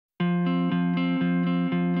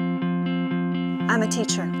I'm a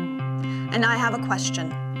teacher, and I have a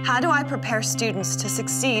question. How do I prepare students to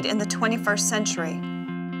succeed in the 21st century?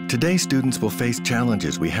 Today, students will face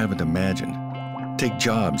challenges we haven't imagined, take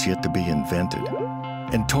jobs yet to be invented,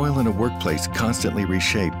 and toil in a workplace constantly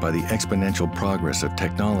reshaped by the exponential progress of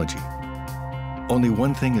technology. Only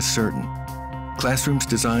one thing is certain. Classrooms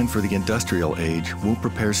designed for the industrial age won't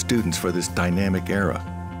prepare students for this dynamic era.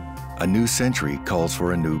 A new century calls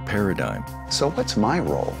for a new paradigm. So what's my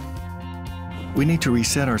role? We need to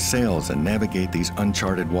reset our sails and navigate these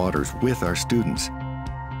uncharted waters with our students.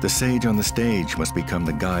 The sage on the stage must become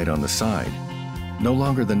the guide on the side. No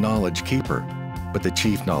longer the knowledge keeper, but the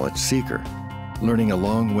chief knowledge seeker, learning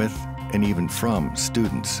along with and even from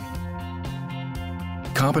students.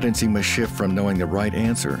 Competency must shift from knowing the right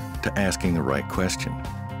answer to asking the right question.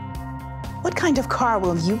 What kind of car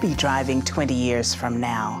will you be driving 20 years from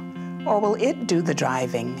now? Or will it do the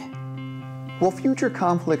driving? Will future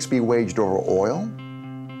conflicts be waged over oil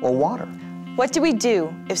or water? What do we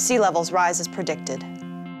do if sea levels rise as predicted?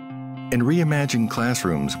 In reimagined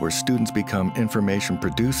classrooms where students become information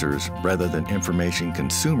producers rather than information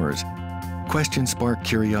consumers, questions spark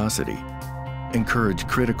curiosity, encourage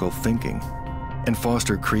critical thinking, and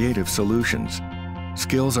foster creative solutions,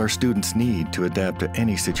 skills our students need to adapt to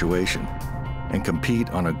any situation and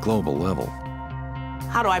compete on a global level.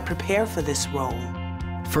 How do I prepare for this role?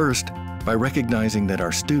 First, by recognizing that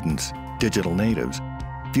our students, digital natives,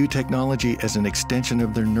 view technology as an extension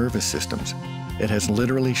of their nervous systems. It has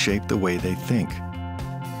literally shaped the way they think.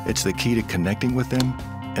 It's the key to connecting with them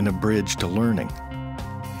and a bridge to learning.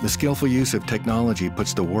 The skillful use of technology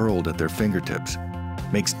puts the world at their fingertips,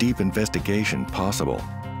 makes deep investigation possible,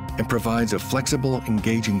 and provides a flexible,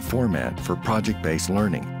 engaging format for project-based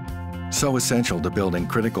learning, so essential to building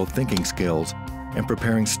critical thinking skills and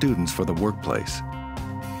preparing students for the workplace.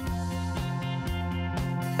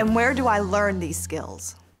 And where do I learn these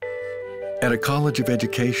skills? At a college of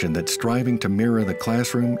education that's striving to mirror the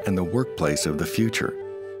classroom and the workplace of the future,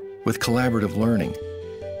 with collaborative learning,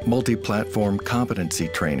 multi-platform competency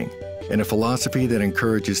training, and a philosophy that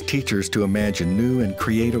encourages teachers to imagine new and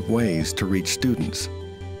creative ways to reach students.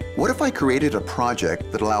 What if I created a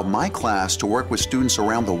project that allowed my class to work with students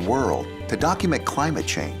around the world to document climate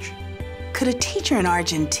change? Could a teacher in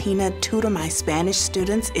Argentina tutor my Spanish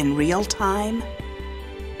students in real time?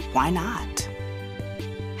 Why not?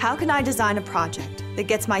 How can I design a project that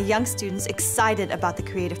gets my young students excited about the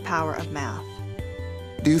creative power of math?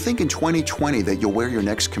 Do you think in 2020 that you'll wear your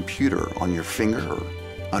next computer on your finger or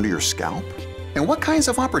under your scalp? And what kinds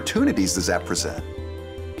of opportunities does that present?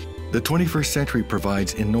 The 21st century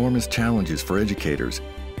provides enormous challenges for educators,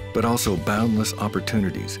 but also boundless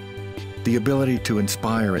opportunities. The ability to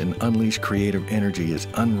inspire and unleash creative energy is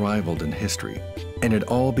unrivaled in history, and it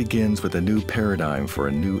all begins with a new paradigm for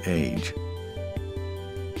a new age.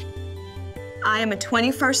 I am a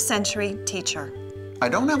 21st century teacher. I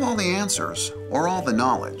don't have all the answers or all the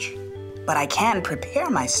knowledge. But I can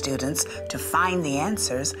prepare my students to find the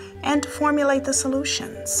answers and to formulate the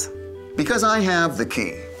solutions. Because I have the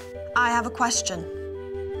key. I have a question.